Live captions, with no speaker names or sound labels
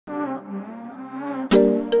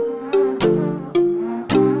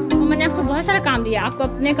बहुत सारा काम दिया आपको,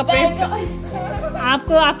 अपने कपड़े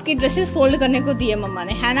आपको आपकी ड्रेसेस फोल्ड करने को दिए मम्मा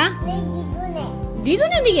ने, है ना? दीदू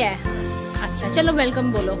ने दिया है। अच्छा चलो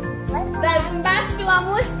वेलकम बोलो। Welcome back to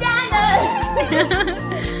our channel.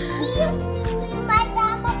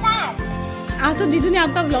 आज तो दीदू ने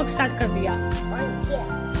आपका व्लॉग स्टार्ट कर दिया।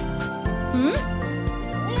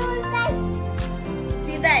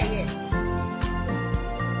 सीधा है ये।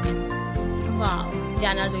 Wow,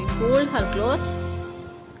 Jana doing fold her clothes.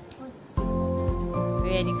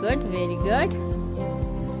 Very good, very good.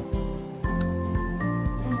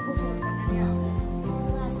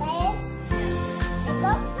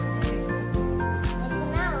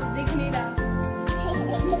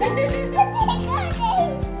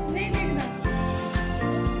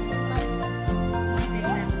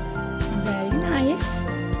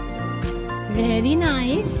 Very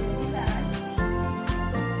nice.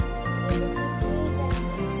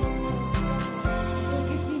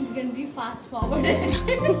 कितनी गंदी फास्ट फॉरवर्ड है।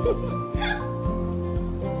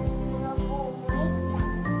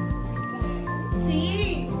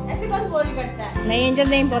 ऐसे कौन फोल्ड करता है? नहीं एंजल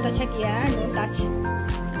ने बहुत अच्छा किया है। Don't touch.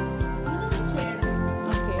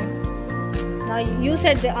 Okay. Now you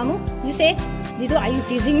said Amu. You say, Didu, are you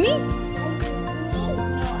teasing me?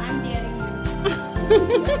 No, I'm daring you.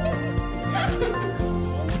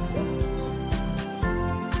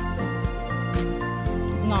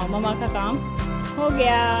 No, मम्मा का काम हो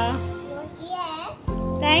गया।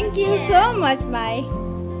 Thank you so much, my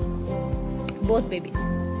both babies.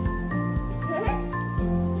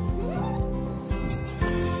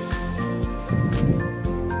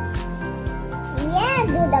 Yeah,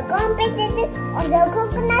 do the competition of the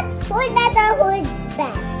coconut hold that or hold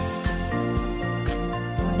back.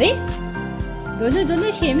 अरे दोनों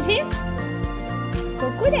दोनों same same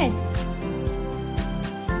coconut.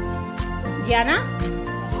 Ziana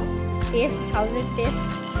test, how is it taste?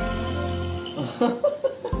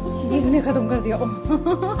 दीदी ने खत्म कर दिया।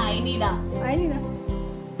 आई नहीं ना।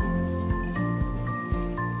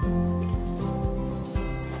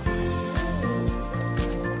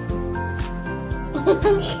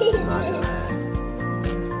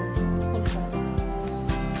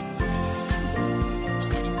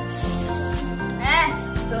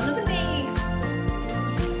 दोनों तो नहीं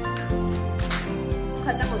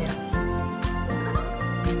खत्म हो गया।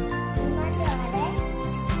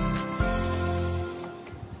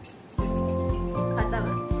 खत्म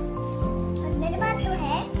मेरे पास तो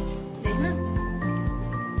है। देखना।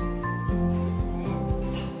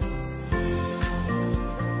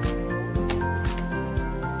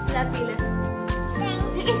 ला पी ले।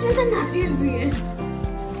 इसमें तो नारियल भी है।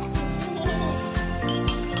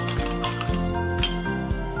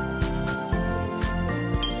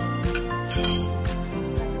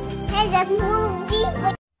 Hey, that movie.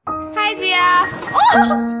 Hi Jia।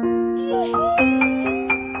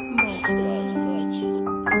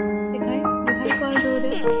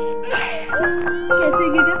 कैसे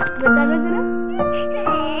गिरा बताना जरा।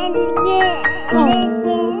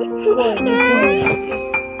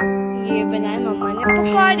 ये बनाए मम्मा ने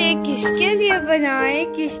पकौड़े। किसके लिए बनाए?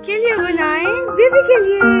 किसके लिए बनाए? बेबी के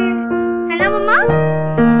लिए, है ना मम्मा?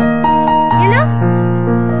 ये लो।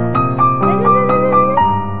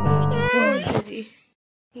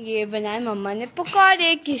 ये बनाए मम्मा ने पकौड़े।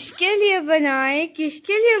 किसके लिए बनाए?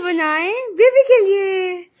 किसके लिए बनाए? बेबी के लिए,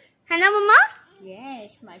 है ना मम्मा? Yes,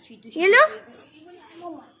 my sweet. ये लो।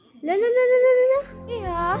 लो लो लो लो लो लो।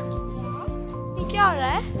 ये क्या हो रहा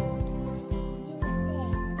है?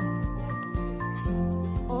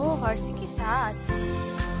 ओह, हॉर्सी के साथ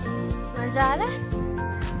मजा आ रहा है।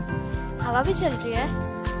 हवा भी चल रही है।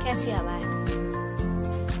 कैसी हवा है?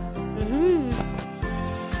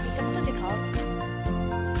 मेकअप तो दिखाओ।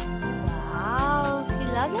 Wow, you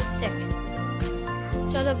love lipstick।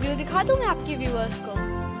 चलो व्यू दिखा दूं मैं आपके व्यूअर्स को।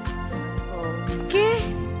 ओके।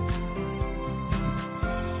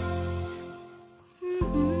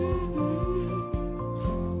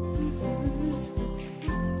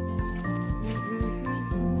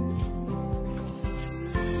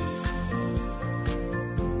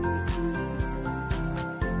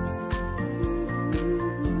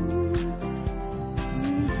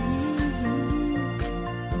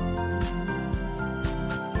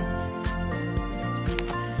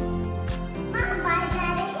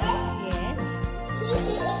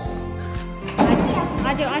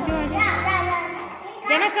 आ जाओ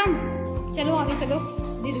जना कम, चलो आगे चलो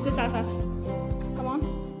दीदू के साथ साथ। कम ऑन,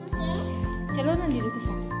 चलो ना दीदू के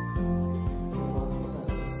साथ।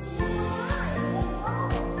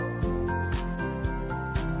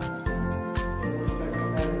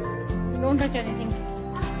 Don't touch anything.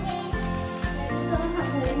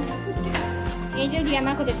 Angel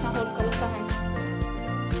Diana को देखना होल्ड करो उसका हैंड,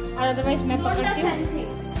 और अदरवाइज मैं पकड़ती हूँ।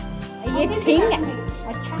 ये थिंग है।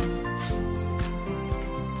 अच्छा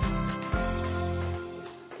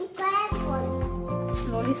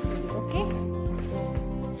slowly slowly, okay.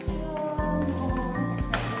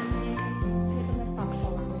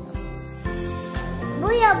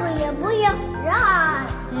 बुया बुया बुया run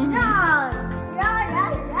run run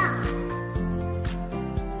run run.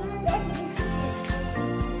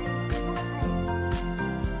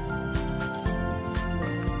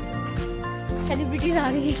 Celebrities आ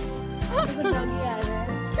रही है। डॉगी आ रहा है।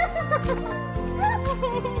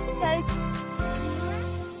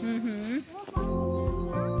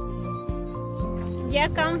 Yeah,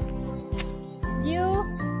 come. You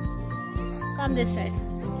come this side.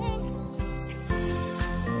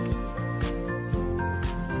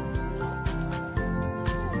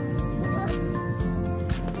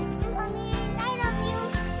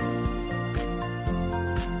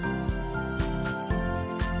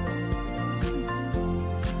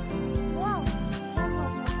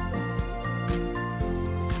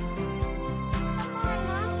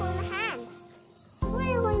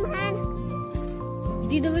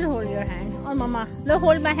 Dido will hold your hand, or Mama. No,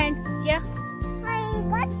 hold my hand. Yeah. I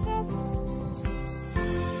got it.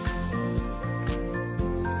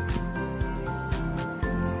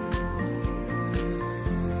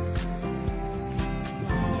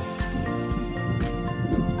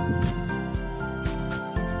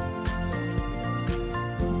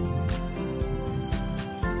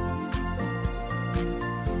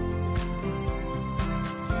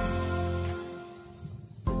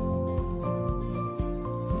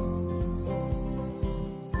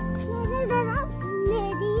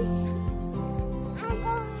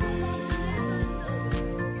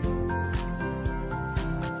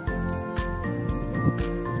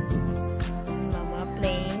 Mama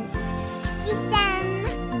playing Kitchen.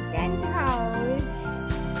 kitchen house.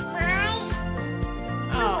 My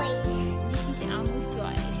Oh, this is Amu's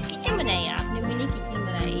choice. Kitchen बनाई है आपने, mini kitchen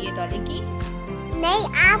बनाई है डॉली की। नहीं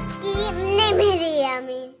आपकी नहीं मेरी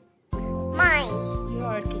अमीन mine.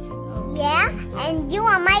 Your kitchen. Oh. Yeah, and you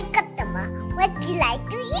are my customer. What do you like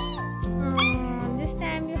to eat? This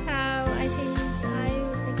time you have, I think, I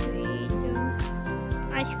would like to eat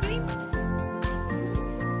ice cream.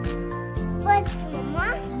 What, Mama? I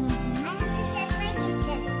have to set my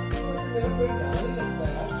kitchen.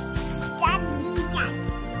 Daddy,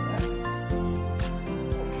 daddy.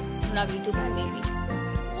 Love you too, my baby.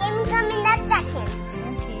 I'm coming that second.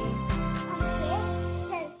 Okay.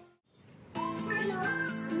 Okay. Hello.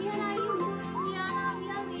 Where are you? Rihanna, we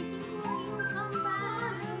are waiting for you. Come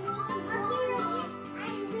back. Okay, okay.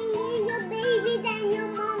 I'm bringing your baby and your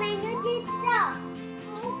mom and your sister.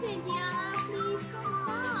 Okay, Diana, please come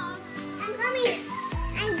back. I'm coming.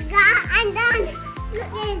 I'm done.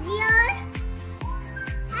 Look at your.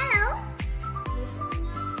 Hello.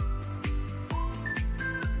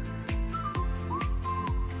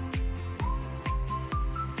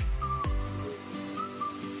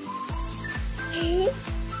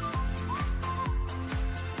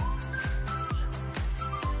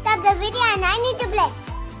 Stop the video and I need to play.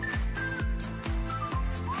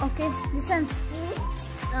 Okay, listen.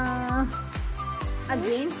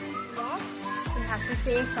 Again, Yes. you have to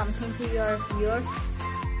say something to your viewers.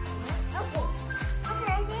 Okay. What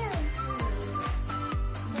can I do?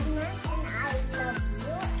 And I love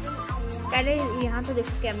you and I love पहले यहाँ तो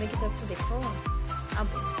देखो, कैमरे की तरफ से देखो। अब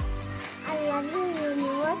I love you,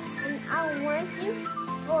 universe, and I want you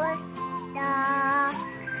for the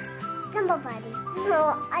slumber party. No,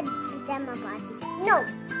 a pajama party. No,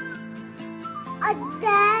 a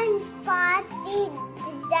dance party,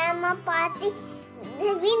 pajama party.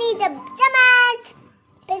 We need a pajama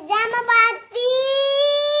party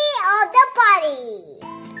of the party.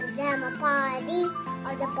 Pajama party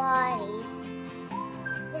of the party.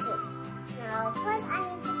 Listen. Now, first I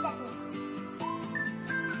need to set my.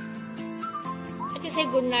 अच्छा से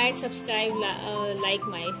good night, subscribe, like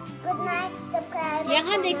my. Good night, subscribe.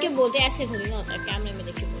 यहाँ देख के बोलते, ऐसे थोड़ी ना होता है, कैमरे में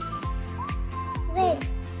देख के बोलते हैं। Wait.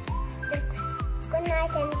 Good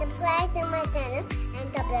night and subscribe to my channel and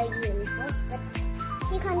top the universe. But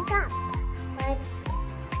he can't talk. But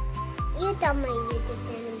you top my YouTube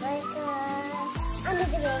channel. But I'm going to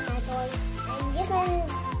be my boy. And you can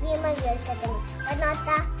be my real customer. But not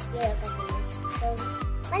the real customer. So,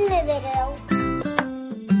 one more video.